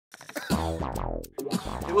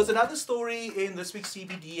There was another story in this week's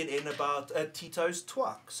CBD and N about Tito's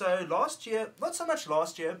twak. So last year, not so much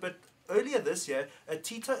last year, but earlier this year,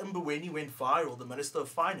 Tito Mboweni went viral, the Minister of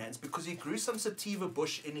Finance, because he grew some sativa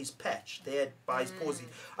bush in his patch there by his pawsy.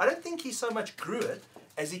 I don't think he so much grew it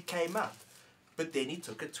as it came up, but then he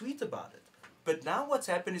took a tweet about it. But now what's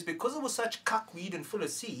happened is because it was such cuck weed and full of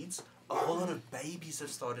seeds, a whole lot of babies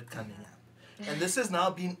have started coming up. And this has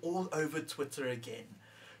now been all over Twitter again.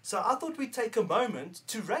 So I thought we'd take a moment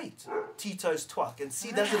to rate Tito's twak and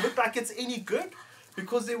see, does it look like it's any good?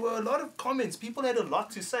 Because there were a lot of comments. People had a lot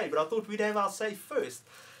to say, but I thought we'd have our say first.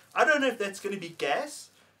 I don't know if that's going to be gas,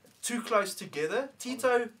 too close together.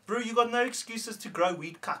 Tito, bro, you got no excuses to grow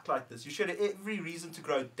weed cut like this. You should have every reason to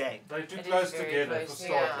grow dang. They're too close together for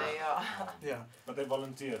starters. Yeah. But they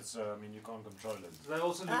volunteered, so I mean you can't control it. They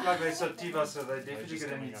also look like they're sativa, so they definitely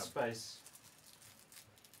going to need space.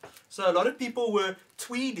 So a lot of people were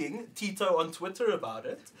tweeting Tito on Twitter about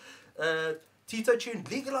it. Tito tuned,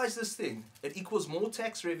 legalize this thing. It equals more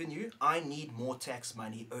tax revenue. I need more tax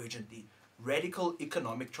money urgently. Radical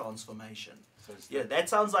economic transformation. So yeah, that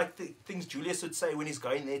sounds like things Julius would say when he's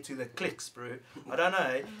going there to the clicks, bro. I don't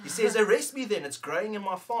know. He says, arrest me then. It's growing in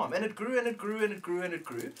my farm. And it grew and it grew and it grew and it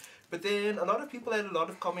grew. But then a lot of people had a lot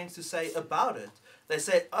of comments to say about it. They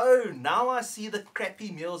say, oh, now I see the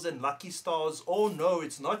crappy meals and lucky stars. Oh, no,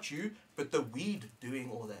 it's not you, but the weed doing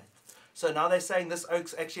all that. So now they're saying this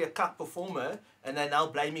Oak's actually a cut performer, and they're now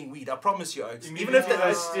blaming weed. I promise you, Oaks. Even if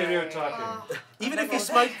they're stereotyping. Even if he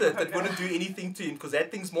smoked it, it wouldn't do anything to him, because that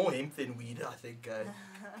thing's more hemp than weed, I think.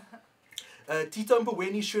 Tito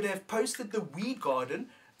Mboweni should have posted the weed garden.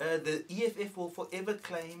 The EFF will forever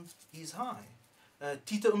claim he's high.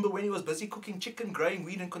 Tito Mboweni was busy cooking chicken, growing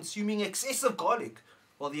weed, and consuming excessive garlic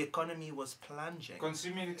while the economy was plunging.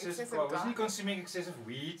 Consuming excessive garlic? Wasn't he consuming excessive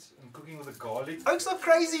weed and cooking with the garlic? Oak's not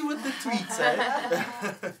crazy with the tweets,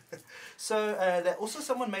 eh? So, also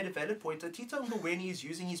someone made a valid point. Tito Mboweni is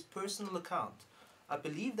using his personal account. I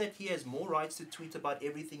believe that he has more rights to tweet about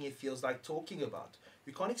everything he feels like talking about.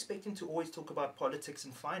 We can't expect him to always talk about politics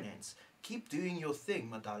and finance. Keep doing your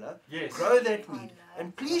thing, Madala. Yes. Grow that weed.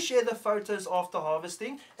 And please share the photos after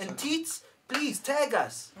harvesting. And Teets, please tag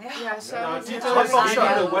us. Yeah, so no, Tito was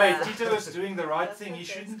leading the way. Tito was doing the right thing. He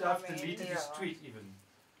shouldn't have deleted his tweet even.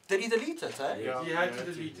 Did he delete it, eh? Yeah. He had to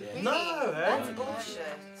delete it. No, eh? That's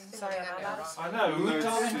bullshit. Sorry about that. I know. Who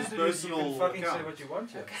told him to do it? You can fucking say what you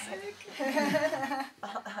want here.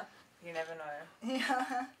 You never know.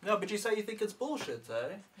 Yeah. No, but you say you think it's bullshit,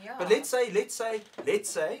 eh? Yeah. But let's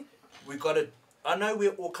say we got it. I know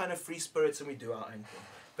we're all kind of free spirits and we do our own thing.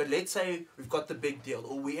 But let's say we've got the big deal,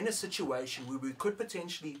 or we're in a situation where we could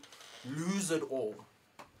potentially lose it all.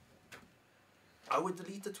 I would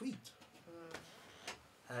delete the tweet.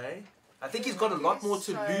 Hey? I think he's got a lot more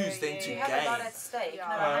to lose than to gain. You have a lot at stake.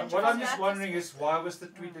 No, what I'm just wondering is, why was the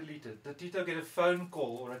tweet deleted? Did Tito get a phone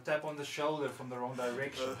call or a tap on the shoulder from the wrong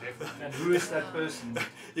direction? And who is that person?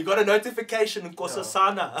 You got a notification in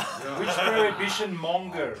Kosasana. Yeah. Which prohibition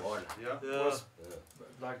monger was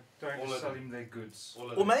like trying to sell him their goods?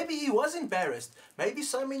 Or maybe he was embarrassed. Maybe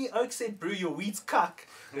so many Oaks said, brew your weed's cuck.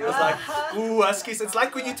 And he was like, ooh, Huskies. It's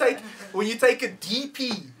like when you take a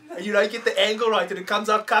DP. And you don't get the angle right and it comes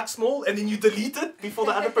out cuck small and then you delete it before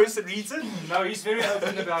the other person reads it? No, he's very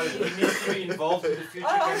open about it. He needs to be involved in the future.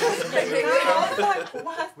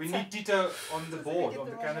 We need Tito on the board, on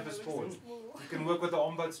the cannabis board. He can work with the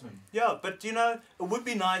ombudsman. Yeah, but you know, it would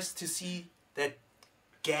be nice to see that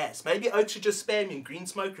gas. Maybe Oak should just spam him, Green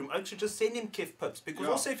Smoke Room. Oak should just send him Kif Pips. Because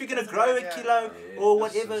also if you're going to grow a kilo or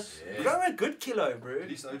whatever, grow a good kilo, bro. At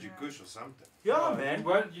least OG Kush or something. Yeah, man.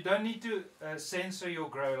 You don't need to censor your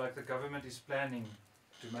grow like the government is planning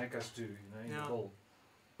to make us do, you know, in the bill.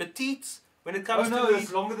 But Teets, when it comes to weed,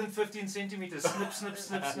 it's longer than 15 centimeters. Snip, snip,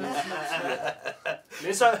 snip, snip, snip, snip.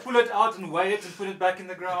 Let's pull it out and weigh it and put it back in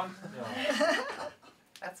the ground. Yeah.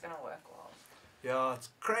 That's going to work well. Yeah, it's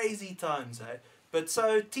crazy times, eh? But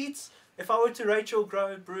so, Teets, if I were to rate your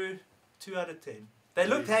grow brew, 2 out of 10. They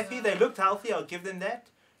looked happy, they looked healthy, I'll give them that.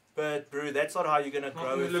 But brew, that's not how you're going to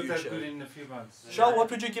grow a future. Look that good in a few months. Shal,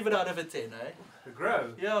 what would you give it out of a 10, eh? The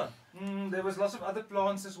grow? Yeah. There was lots of other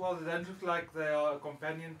plants as well that don't look like they are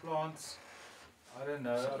companion plants. I don't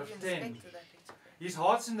know, out of 10. His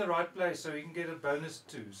heart's in the right place, so he can get a bonus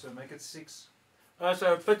 2, so make it 6. Oh,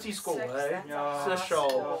 so a pity score, eh? Yeah.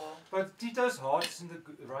 Shal. But Tito's heart's in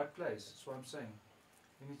the right place, that's what I'm saying.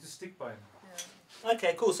 You need to stick by him. Yeah.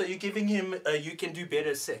 Okay, cool. So you're giving him a you can do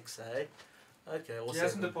better 6, eh? Okay, awesome. He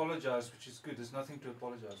hasn't apologized, which is good. There's nothing to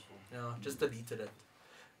apologize for. Yeah, just deleted it.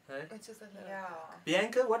 Hey? It's just a little. Yeah.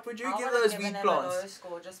 Bianca, what would you I give would've those given weed him a plants? low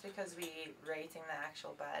score just because we rating the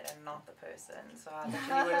actual bud and not the person. So I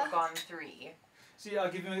literally would have gone 3. See,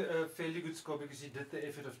 I'll give him a fairly good score because he did the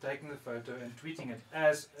effort of taking the photo and tweeting it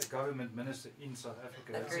as a government minister in South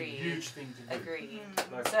Africa. That's a Agreed. huge thing to do. Agreed.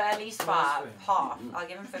 Like, So at least Nice 5, thing. half. I'll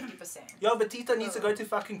give him 50%. Yeah, but Tito needs to go to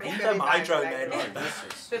fucking Maybe Green we Hydro, don't man. like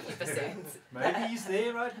 50%. maybe he's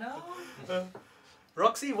there right now.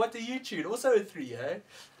 Roxy, what do you tune? Also a 3, eh?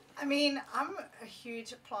 I mean, I'm a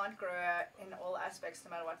huge plant grower in all aspects,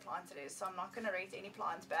 no matter what plant it is. So I'm not going to rate any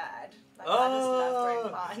plant bad. Like, I just love growing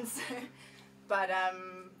plants. But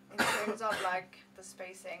in terms of like the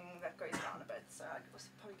spacing, that goes down a bit. So I'd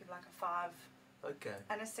probably give like a 5 Okay.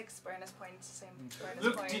 and a 6 bonus points. Same bonus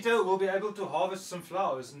Look, points. Tito will be able to harvest some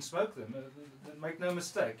flowers and smoke them. Make no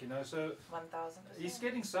mistake, you know. So 1000%. he's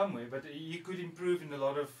getting somewhere, but he could improve in a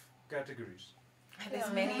lot of categories.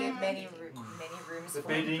 There's many rooms The for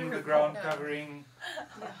bedding, the ground covering.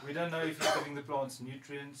 We don't know if he's giving the plants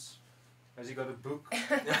nutrients. Has he got a book?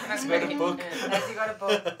 He's got a book. Has he got a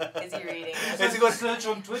book? Is he reading? Has he got a search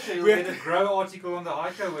on Twitter? You'll get a grow article on the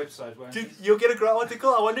Heiko website, won't you? You'll get a grow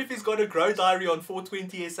article. I wonder if he's got a grow diary on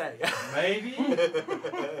 420 SA. Maybe.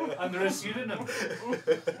 Under a pseudonym.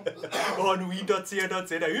 On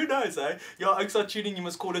weed.co.za. Who knows, eh? Your oaks are tuning, you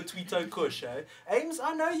must call it Tito Kush, eh? Ames,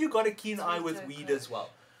 I know you got a keen eye with weed as well.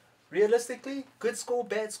 Realistically, good score,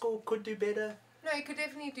 bad score, could do better. No, he could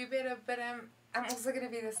definitely do better, but I'm also going to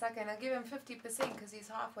be the sucker, and I'll give him 50% because he's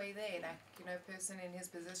halfway there. Like, you know, person in his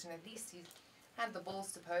position, at least he had the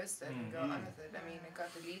balls to post it and go on with it. I mean, it got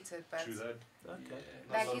deleted, but True that. Okay.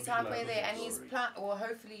 like he's halfway there, and he's or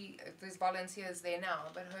hopefully there's volunteers there now,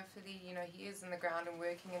 but hopefully, you know, he is in the ground and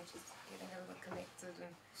working and just getting a little connected.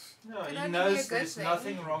 And No, Could he only be knows a good there's thing.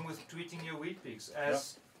 nothing wrong with tweeting your wheat pics,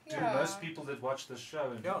 as do Yeah. most people that watch the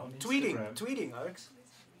show and Yeah, on Instagram. tweeting, Oaks.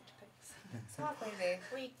 it's halfway there.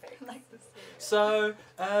 Weed pics. So,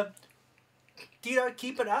 Tito,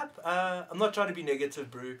 keep it up. I'm not trying to be negative,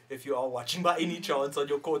 Brew, if you are watching by any chance on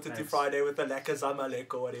your quarter to Thanks. Friday with the Laka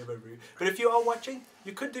Zamalek or whatever, Brew. But if you are watching,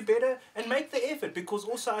 you could do better and make the effort, because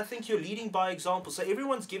also I think you're leading by example. So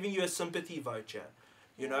everyone's giving you a sympathy voucher,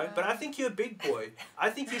 you know? But I think you're a big boy. I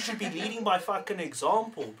think you should be leading by fucking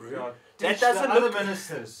example, Brew. Yeah, That teach doesn't the other look-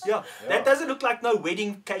 ministers. Yeah, that doesn't look like no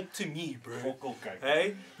wedding cake to me, Brew. Vocal cake.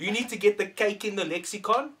 Hey, you need to get the cake in the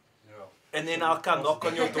lexicon, Yeah. and then I'll come knock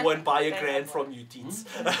on your door and buy a grand from you, teens.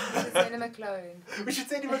 We should send him a clone. We should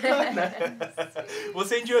send him a card now. We'll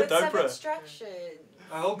send you a With some Dopra. instructions.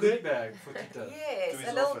 A whole goodie bag for Tito. Yes, To his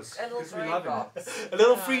a little office. a little Because we grey love him. box. A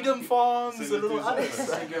little Freedom Farms, Send a it to little his others. office.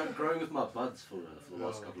 I've been growing with my buds for the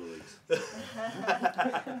last couple of weeks.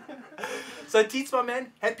 So, Teets, my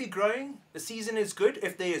man, happy growing. The season is good.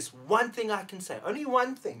 If there is one thing I can say, only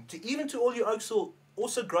one thing, even to all you oaks who are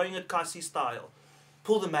also growing at Kasi style,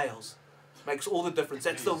 pull the males. Makes all the difference.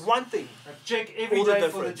 That's the one thing. And check every All the day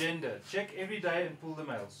for the difference. gender. Check every day and pull the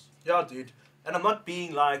males. Yeah, dude. And I'm not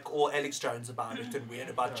being like all Alex Jones about it and weird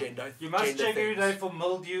about Yeah. gender. You must gender check every things. day for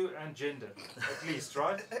mildew and gender, at least,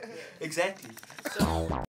 right? Exactly. So,